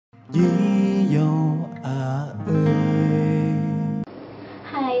Hi,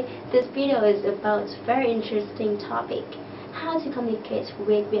 this video is about a very interesting topic, how to communicate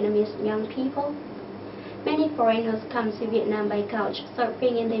with Vietnamese young people. Many foreigners come to Vietnam by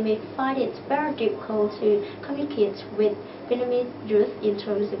couchsurfing and they may find it very difficult to communicate with Vietnamese youth in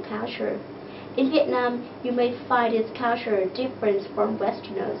terms of culture. In Vietnam, you may find its culture different from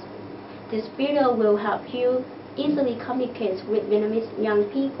Westerners. This video will help you easily communicate with Vietnamese young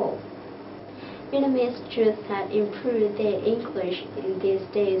people. Vietnamese youth have improved their English in these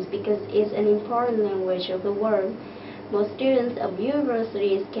days because it's an important language of the world. Most students of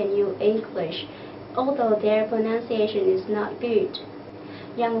universities can use English, although their pronunciation is not good.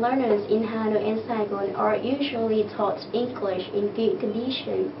 Young learners in Hanoi and Saigon are usually taught English in good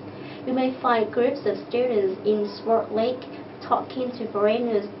condition. You may find groups of students in Sport Lake talking to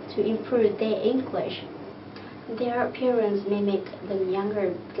foreigners to improve their English. Their appearance may make them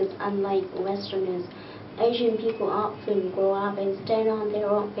younger because unlike Westerners, Asian people often grow up and stand on their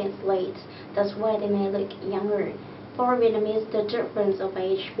own feet late. That's why they may look younger. For Vietnamese, the difference of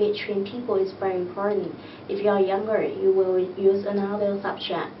age between people is very important. If you are younger, you will use another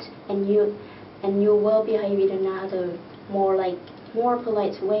subject, and you will behave in another, more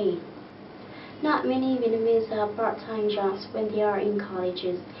polite way. Not many Vietnamese have part-time jobs when they are in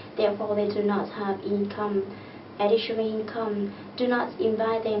colleges. Therefore, they do not have additional income. Do not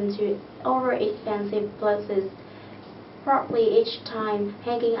invite them to over-expensive places. Probably each time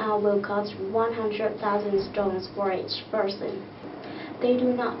hanging out will cost 100,000 stones for each person. They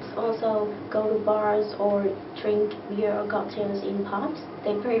do not also go to bars or drink beer or cocktails in pubs.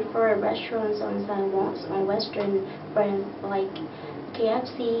 They prefer restaurants on sidewalks or Western brands like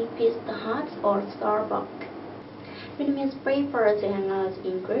KFC, Pizza Hut, or Starbucks. Vietnamese prefer to hang out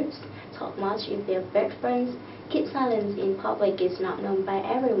in groups, talk much with their best friends. Keep silence in public is not known by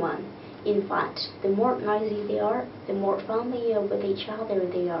everyone. In fact, the more noisy they are, the more familiar with each other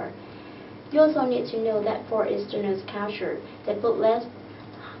they are. You also need to know that for Easterners' culture, they put less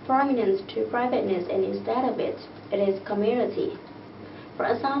prominence to privateness, and instead of it, it is community. For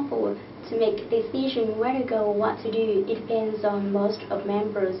example, to make decision where to go or what to do, it depends on most of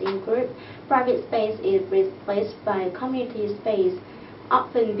members in group. Private space is replaced by community space.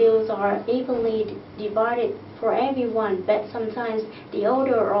 Often bills are evenly divided for everyone, but sometimes the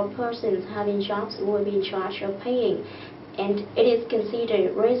older or persons having jobs will be in charge of paying, and it is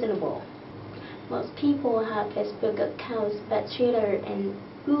considered reasonable. Most people have Facebook accounts, but Twitter and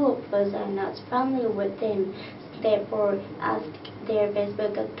Google Plus are not familiar with them. Therefore, ask their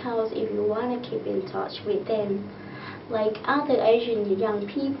Facebook accounts if you want to keep in touch with them. Like other Asian young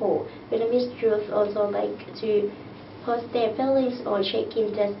people, Vietnamese youth also like to post their feelings or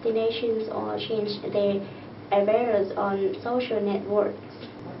check-in destinations or change their avatars on social networks.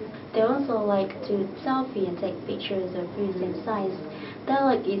 They also like to selfie and take pictures of foods and sights.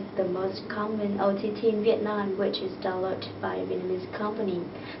 Dialect is the most common OTT in Vietnam, which is downloaded by a Vietnamese company.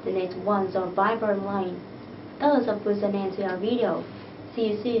 The next ones are Viber and Line. That was a puts an end to our video.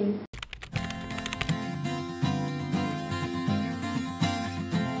 See you soon.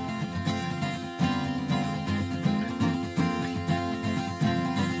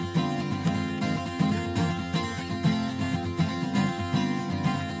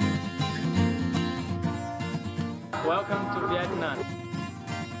 Welcome to Vietnam.